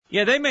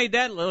Yeah, they made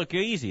that look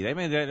easy. They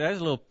made that's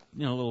a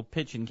little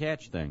pitch and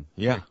catch thing.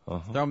 Yeah.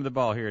 Throw me the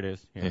ball. Here it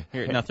is.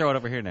 Here. Now throw it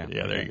over here now.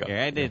 Yeah, there you go.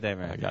 Yeah, I did that.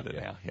 I got it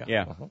now.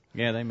 Yeah.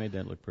 Yeah, they made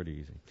that look pretty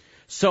easy.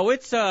 So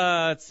it's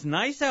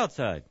nice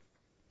outside.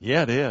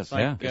 Yeah, it is.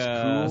 Like, it's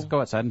cool. Let's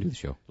go outside and do the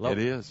show. It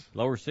is.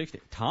 Lower 60.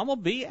 Tom will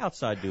be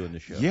outside doing the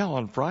show. Yeah,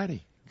 on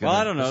Friday. Well,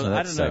 I don't know. So I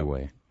that's don't know.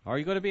 segue. Are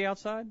you going to be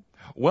outside?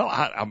 Well,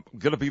 I'm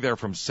going to be there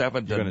from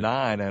 7 to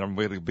 9, and I'm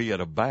going to be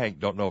at a bank.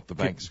 Don't know if the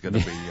bank's going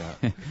to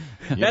be.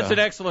 That's an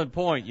excellent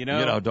point.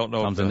 Don't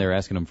know. Tom's in there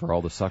asking them for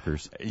all the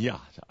suckers. Yeah,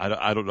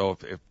 I don't know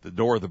if the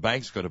door of the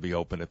bank's going to be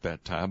open at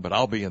that time, but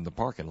I'll be in the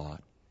parking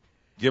lot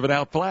giving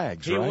out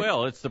flags. He right?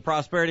 will. It's the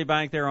Prosperity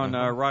Bank there on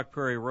Rock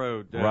Prairie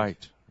Road.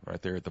 Right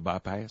there at the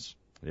bypass.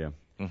 Yeah.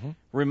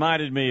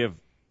 Reminded me of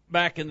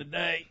back in the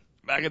day.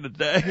 Back in the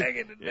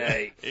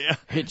day. Yeah.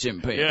 Hitch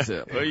him pants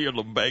up. Well, your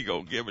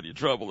lumbago giving you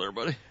trouble there,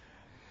 buddy.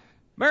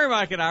 Mary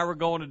Mike and I were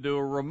going to do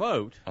a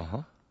remote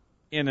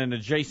in an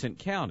adjacent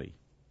county.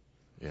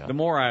 Yeah. The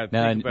more I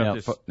think about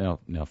this.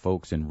 Now,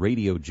 folks, in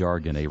radio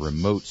jargon, a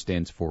remote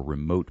stands for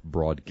remote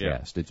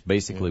broadcast. It's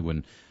basically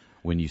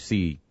when you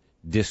see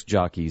disc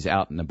jockeys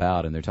out and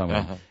about and they're talking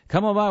about,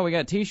 come on by, we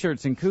got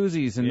T-shirts and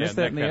koozies and this,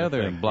 that, and the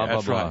other, and blah,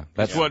 blah, blah. Right.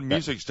 That's what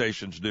music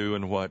stations do,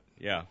 and what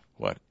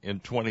in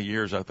 20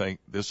 years, I think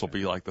this will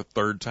be like the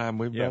third time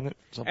we've done it.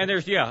 And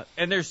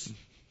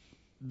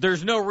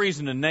there's no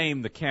reason to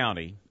name the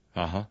county.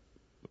 But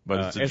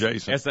it's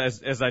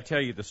adjacent. As I tell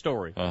you the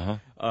story.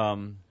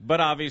 But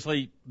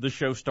obviously the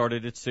show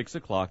started at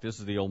 6:00. This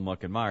is the old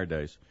Muck and Meyer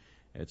days.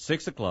 At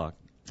 6:00,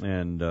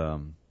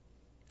 and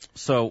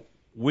so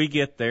we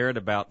get there at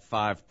about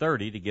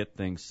 5:30 to get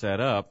things set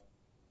up,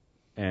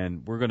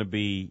 and we're going to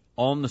be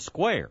on the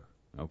square,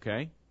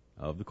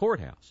 of the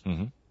courthouse.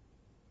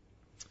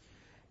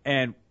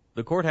 And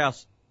the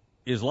courthouse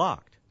is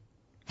locked.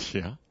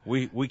 Yeah.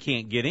 We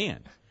can't get in.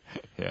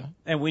 Yeah.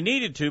 And we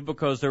needed to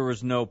because there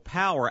was no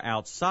power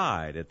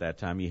outside at that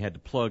time. You had to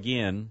plug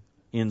in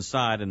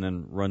inside and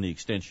then run the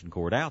extension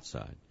cord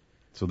outside.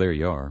 So there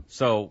you are.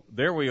 So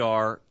there we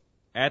are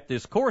at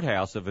this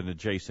courthouse of an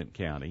adjacent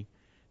county,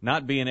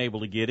 not being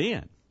able to get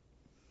in.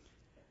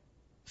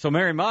 So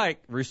Mary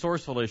Mike,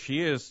 resourceful as she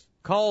is,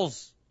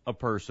 calls a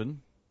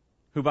person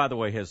who, by the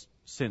way, has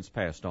since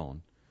passed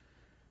on,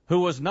 who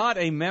was not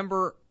a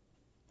member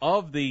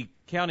of the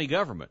county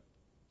government,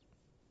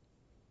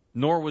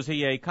 nor was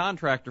he a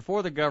contractor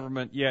for the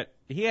government, yet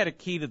he had a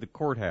key to the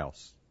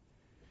courthouse,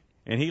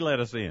 and he let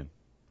us in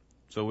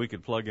so we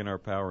could plug in our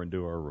power and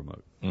do our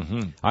remote.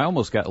 I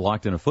almost got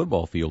locked in a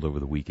football field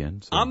over the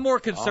weekend. So. I'm more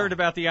concerned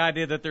about the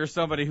idea that there's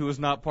somebody who was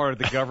not part of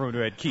the government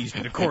who had keys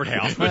to the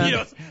courthouse. But,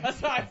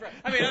 aside from,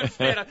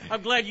 understand,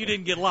 I'm glad you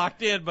didn't get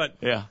locked in, but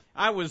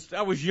I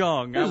was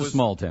young. It was a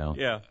small town.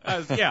 Yeah,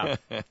 I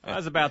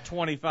was about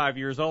 25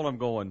 years old. I'm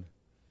going,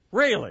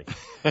 really?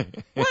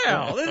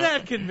 Well, isn't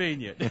that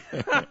convenient?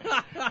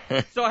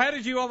 So how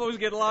did you almost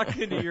get locked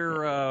into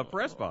your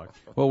press box?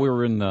 Well, we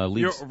were in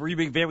League. Were you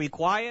being very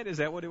quiet? Is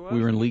that what it was?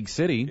 We were in League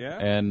City,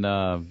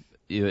 and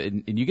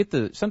you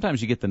get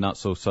sometimes you get the not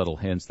so subtle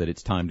hints that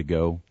it's time to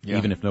go,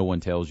 even if no one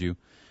tells you.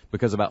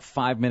 Because about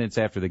 5 minutes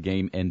after the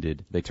game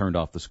ended, they turned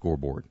off the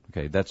scoreboard.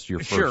 Okay, that's your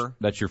first.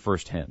 That's your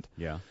first hint.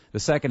 Yeah. The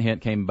second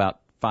hint came about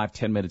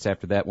 5-10 minutes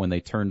after that when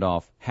they turned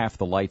off half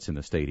the lights in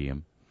the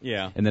stadium.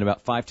 Yeah. And then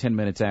about 5-10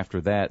 minutes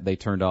after that, they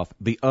turned off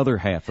the other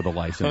half of the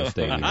lights in the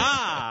stadium.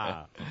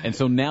 And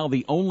so now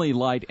the only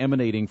light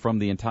emanating from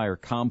the entire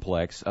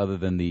complex, other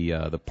than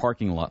the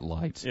parking lot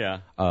lights,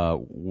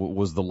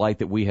 was the light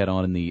that we had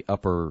on in the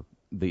upper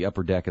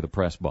deck of the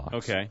press box.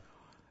 Okay.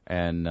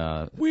 And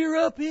we're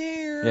up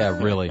here.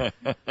 Yeah, really.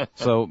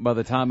 So by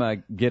the time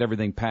I get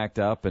everything packed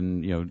up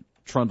and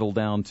trundle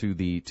down to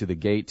the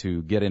gate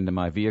to get into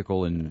my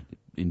vehicle and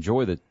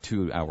enjoy the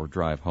 2-hour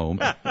drive home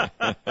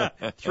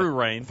through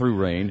rain,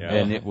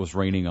 and it was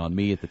raining on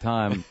me at the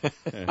time.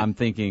 I'm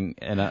thinking,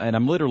 and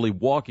I'm literally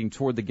walking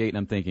toward the gate, and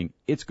I'm thinking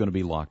it's going to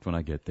be locked when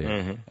I get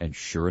there. And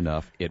sure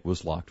enough, it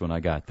was locked when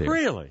I got there.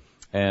 Really?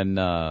 And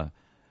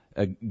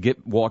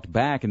walked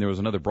back, and there was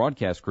another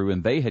broadcast crew,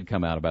 and they had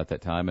come out about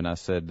that time. And I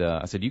said,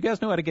 you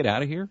guys know how to get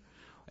out of here?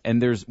 And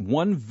there's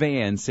one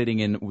van sitting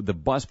in the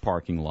bus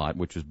parking lot,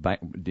 which was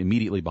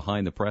immediately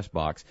behind the press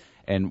box,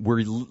 and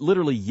we're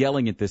literally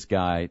yelling at this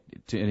guy,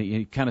 and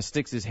he kind of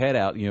sticks his head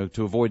out,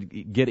 to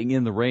avoid getting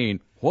in the rain.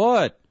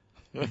 What?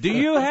 Do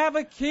you have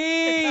a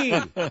key?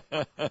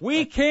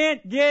 We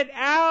can't get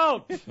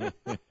out.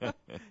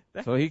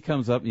 So he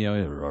comes up,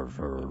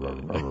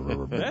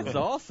 That's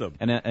awesome.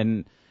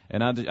 And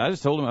I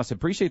just told him, I said,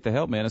 appreciate the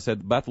help, man. I said,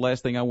 about the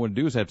last thing I want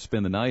to do is have to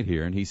spend the night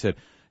here. And he said,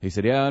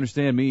 yeah, I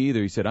understand, me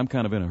either. He said, I'm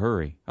kind of in a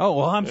hurry. Oh,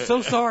 well, I'm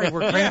so sorry.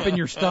 We're cramping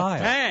your style.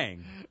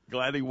 Dang.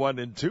 Glad he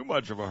wasn't in too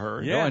much of a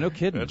hurry. Yeah, no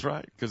kidding. That's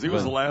right, because he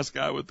was the last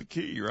guy with the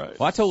key, right?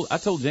 Well, I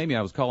told Jamie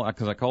I was calling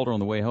because I called her on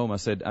the way home. I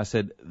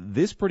said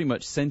this pretty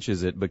much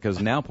cinches it,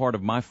 because now part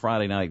of my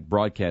Friday night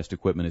broadcast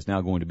equipment is now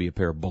going to be a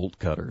pair of bolt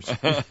cutters,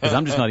 because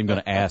I'm just not even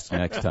going to ask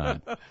next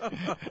time.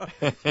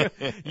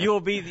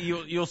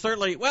 You'll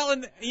certainly, well,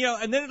 and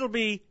then it'll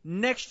be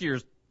next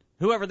year's,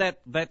 whoever that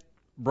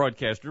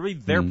broadcaster. It'll be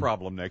their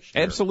problem next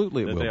year.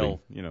 Absolutely, it that will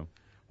they'll, be. you know,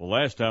 well,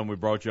 last time we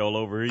brought you all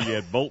over here, you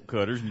had bolt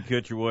cutters and you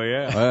cut your way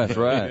out. That's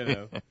right. You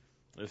know,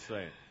 just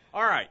saying.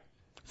 All right.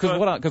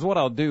 Because what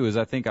I'll do is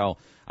I think I'll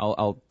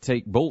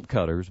take bolt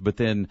cutters, but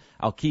then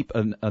I'll keep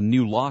a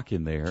new lock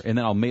in there, and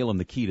then I'll mail them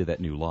the key to that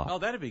new lock. Oh,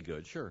 that'd be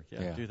good. Sure.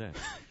 Yeah. Do that.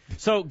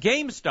 So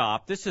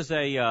GameStop, this is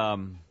a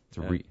It's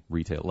a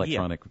retail,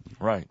 electronic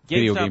Right.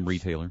 video GameStop, game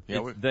retailer.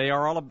 Yeah, they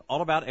are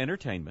all about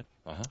entertainment.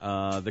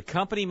 The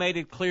company made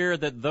it clear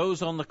that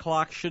those on the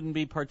clock shouldn't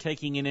be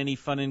partaking in any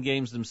fun and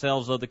games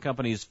themselves, though the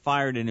company has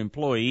fired an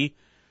employee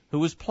who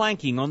was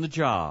planking on the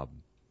job,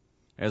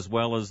 as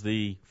well as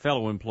the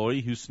fellow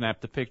employee who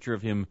snapped a picture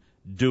of him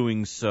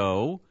doing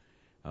so.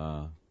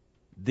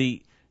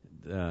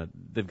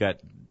 They've got,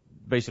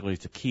 basically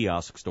it's a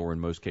kiosk store in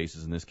most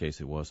cases. In this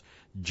case it was.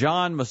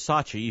 John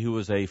Masachi, who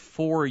was a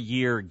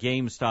 4-year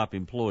GameStop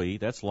employee,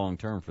 that's long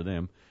term for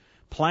them,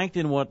 planked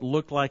in what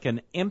looked like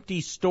an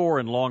empty store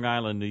in Long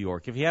Island, New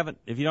York. If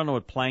you don't know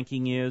what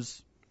planking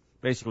is,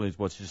 basically it's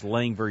what's just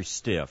laying very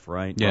stiff,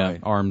 right? Yeah, Right.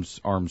 arms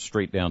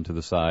straight down to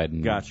the side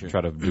and Gotcha.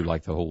 try to do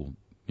like the whole,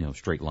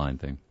 straight line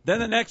thing. Then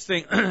the next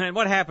thing, and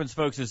what happens,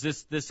 folks, is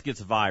this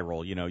gets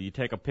viral. You know, you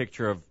take a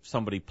picture of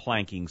somebody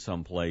planking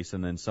someplace,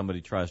 and then somebody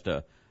tries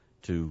to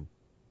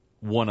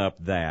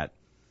one-up that.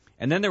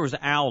 And then there was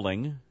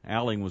owling.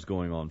 Owling was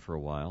going on for a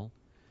while.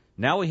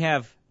 Now we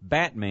have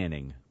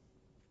Batmaning.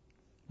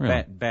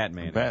 Really?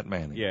 Batmaning.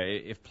 Batmaning. Yeah,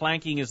 if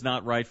planking is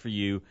not right for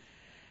you,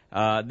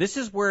 this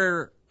is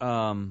where,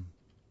 and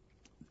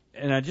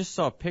I just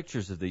saw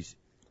pictures of these.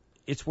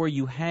 It's where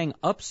you hang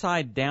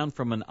upside down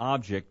from an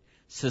object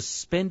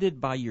suspended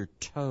by your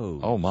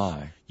toes. Oh,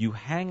 my. You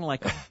hang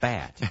like a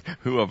bat.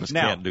 Who of us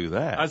Now, can't do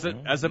that?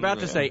 I was about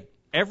to say,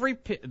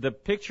 the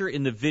picture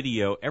in the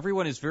video,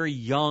 everyone is very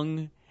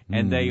young,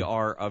 and they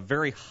are a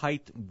very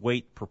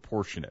height-weight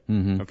proportionate.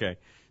 Mm-hmm. Okay?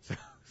 So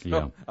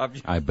Yeah, I'm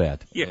I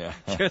bet. yeah,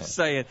 just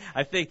saying.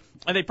 I think,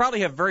 and they probably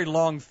have very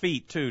long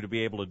feet too to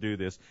be able to do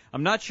this.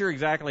 I'm not sure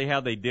exactly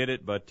how they did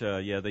it, but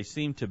yeah, they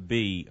seem to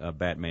be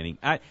Batmaning.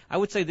 I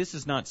would say this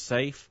is not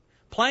safe.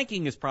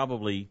 Planking is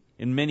probably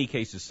in many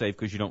cases safe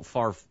because you don't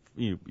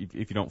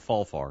if you don't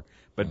fall far.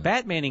 But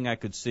Batmaning, I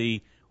could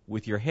see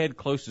with your head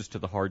closest to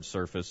the hard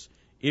surface.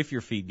 If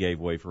your feet gave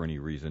way for any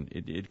reason,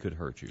 it could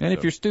hurt you. And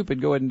if you're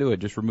stupid, go ahead and do it.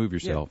 Just remove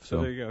yourself. Yeah,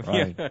 so there you go.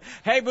 Right. Yeah.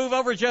 Hey, move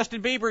over,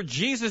 Justin Bieber.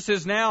 Jesus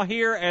is now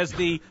here as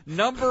the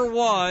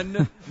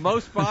 #1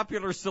 most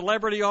popular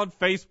celebrity on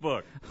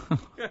Facebook.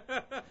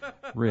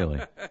 Really?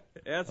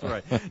 That's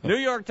right. New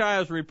York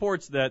Times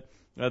reports that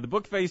the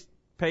book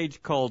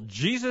page called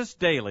Jesus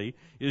Daily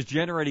is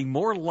generating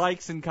more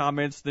likes and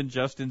comments than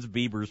Justin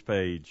Bieber's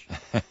page.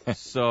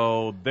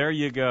 So there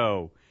you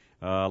go.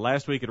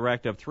 Last week it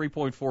racked up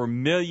 3.4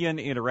 million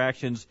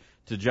interactions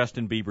to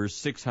Justin Bieber's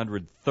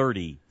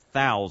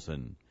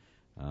 630,000.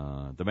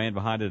 The man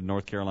behind it, a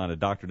North Carolina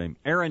doctor named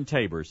Aaron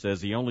Tabor,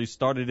 says he only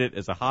started it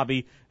as a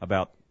hobby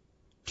about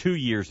 2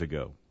 years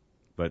ago.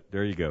 But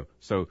there you go.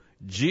 So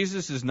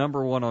Jesus is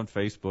 #1 on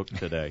Facebook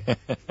today.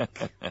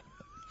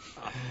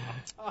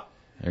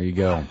 There you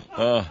go.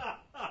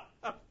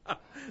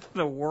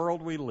 The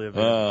world we live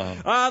in.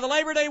 The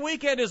Labor Day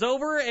weekend is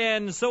over,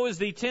 and so is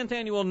the 10th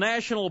annual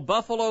National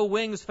Buffalo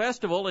Wings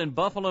Festival in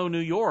Buffalo, New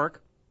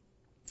York.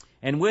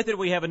 And with it,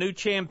 we have a new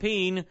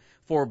champion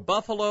for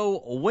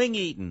Buffalo wing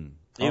eating.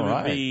 It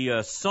would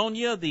be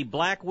Sonia the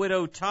Black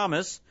Widow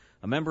Thomas,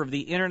 a member of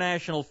the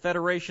International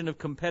Federation of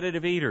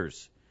Competitive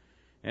Eaters.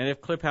 And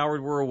if Clip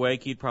Howard were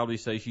awake, he'd probably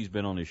say she's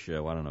been on his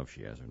show. I don't know if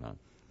she has or not.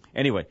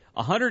 Anyway,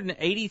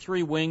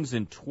 183 wings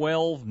in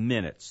 12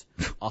 minutes.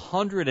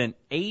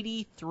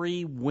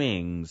 183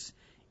 wings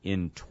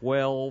in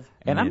 12 minutes.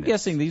 And I'm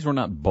guessing these were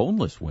not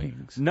boneless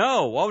wings.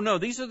 No. Oh, no.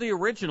 These are the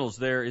originals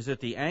there. Is it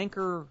the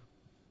Anchor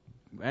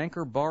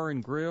Bar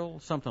and Grill?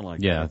 Something like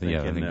that. I think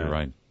you're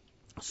right.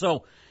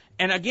 So,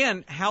 and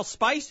again, how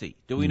spicy?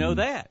 Do we know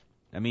that?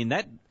 I mean,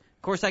 that...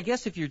 Of course, I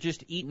guess if you're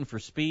just eating for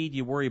speed,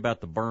 you worry about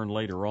the burn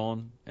later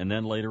on, and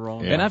then later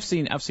on. Yeah. And I've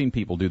seen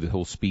people do the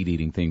whole speed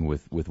eating thing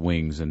with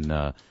wings, and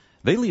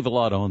they leave a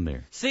lot on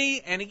there.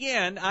 See, and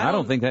again, I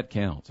don't think that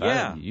counts.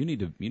 Yeah. You need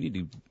to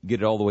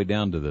get it all the way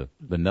down to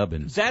the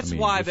nubbins. That's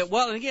why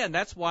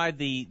that's why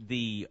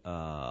the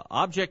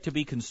object to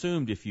be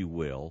consumed, if you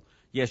will,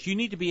 yes, you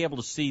need to be able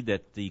to see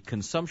that the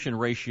consumption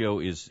ratio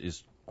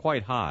is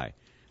quite high.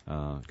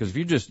 Because if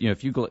you just,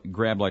 if you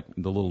grab like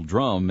the little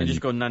drum and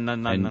just go none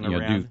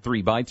around, do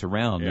 3 bites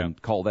around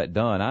and call that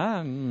done,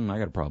 I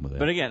got a problem with that.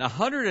 But again,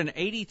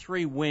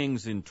 183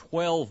 wings in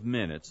 12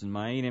 minutes, and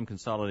my A&M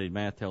consolidated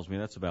math tells me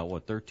that's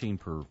about 13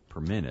 per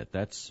minute.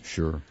 That's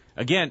sure.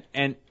 Again,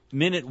 and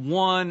minute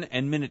 1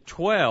 and minute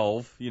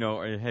 12,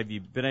 have you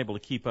been able to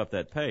keep up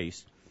that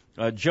pace?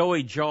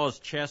 Joey Jaws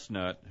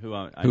Chestnut, who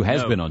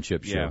has been on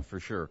Chip's show, yeah,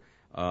 for sure.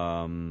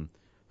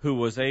 Who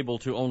was able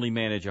to only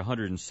manage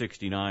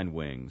 169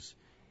 wings,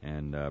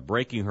 and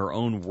breaking her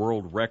own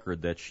world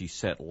record that she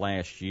set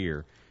last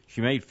year. She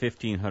made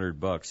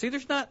 $1,500. See,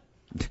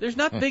 there's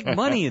not big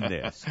money in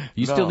this.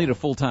 You still need a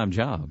full-time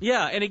job.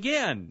 Yeah, and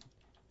again,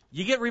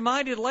 you get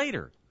reminded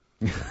later.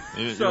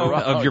 So-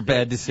 of your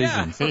bad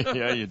decisions.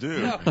 Yeah, you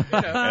do.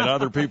 And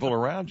other people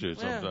around you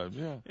sometimes.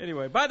 Yeah.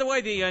 Anyway, by the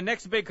way, the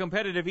next big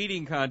competitive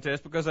eating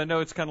contest, because I know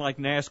it's kind of like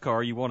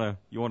NASCAR, you want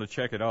to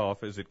check it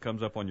off as it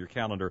comes up on your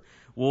calendar,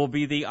 will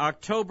be the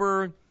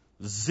October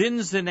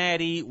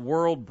Cincinnati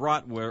World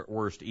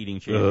Bratwurst Eating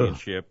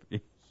Championship.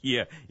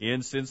 Yeah,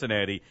 in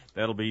Cincinnati.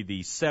 That'll be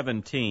the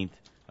 17th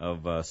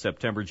of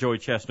September. Joey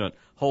Chestnut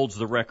holds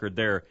the record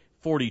there,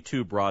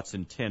 42 brats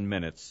in 10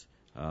 minutes.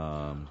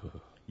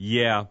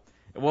 Yeah.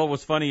 Well,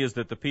 what's funny is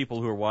that the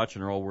people who are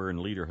watching are all wearing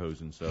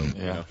lederhosen, so, you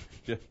know.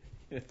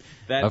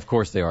 That, Of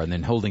course they are, and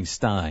then holding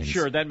steins.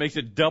 sure, that makes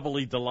it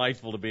doubly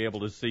delightful to be able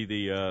to see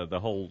the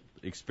whole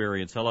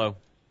experience. Hello?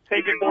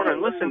 Hey, good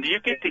morning. Listen, do you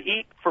get to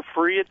eat for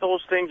free at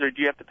those things, or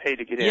do you have to pay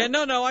to get in? Yeah,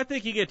 no, I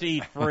think you get to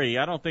eat free.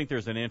 I don't think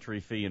there's an entry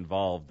fee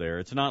involved there.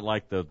 It's not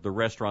like the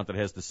restaurant that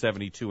has the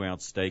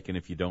 72-ounce steak, and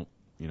if you don't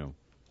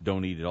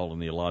eat it all in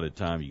the allotted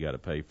time, you got to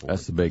pay for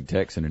That's it. the big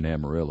Texan in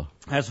Amarillo.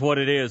 That's what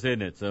it is,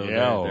 isn't it? So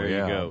there you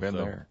go. I've been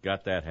So, there.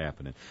 got that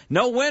happening.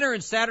 No winner in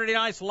Saturday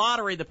night's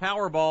lottery, the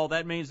Powerball.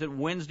 That means that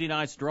Wednesday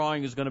night's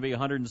drawing is going to be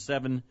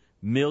 $107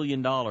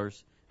 million.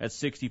 That's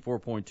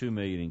 $64.2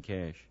 million in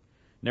cash.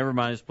 Never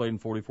mind, it's played in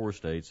 44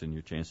 states, and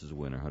your chances of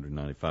winning are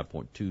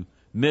 195.2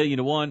 million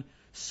to 1.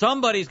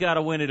 Somebody's got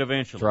to win it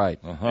eventually. That's right.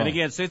 Uh-huh. And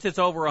again, since it's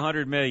over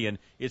 100 million,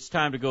 it's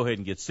time to go ahead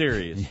and get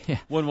serious. Yeah.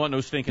 Wouldn't want no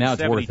stinking Now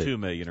it's worth 72 it.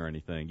 million or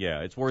anything. Yeah,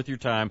 it's worth your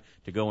time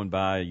to go and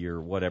buy your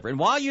whatever. And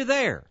while you're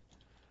there,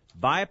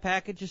 buy a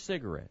package of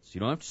cigarettes. You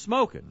don't have to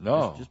smoke it.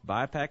 No. Just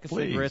buy a pack of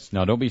Please. cigarettes.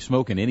 Now, don't be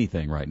smoking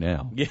anything right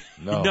now. Yeah.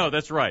 No. No,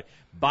 that's right.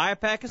 Buy a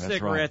pack of That's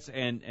cigarettes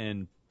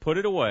and put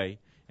it away.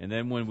 And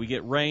then when we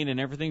get rain and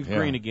everything's Yeah.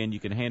 green again, you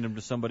can hand them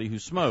to somebody who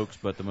smokes.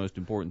 But the most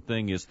important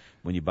thing is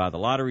when you buy the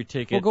lottery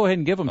ticket. Well, go ahead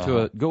and give them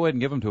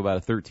to about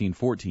a 13,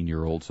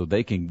 14-year-old so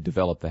they can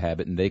develop the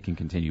habit and they can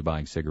continue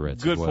buying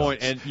cigarettes. Good as well.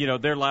 point. And,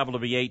 they're liable to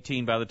be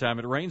 18 by the time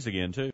it rains again, too.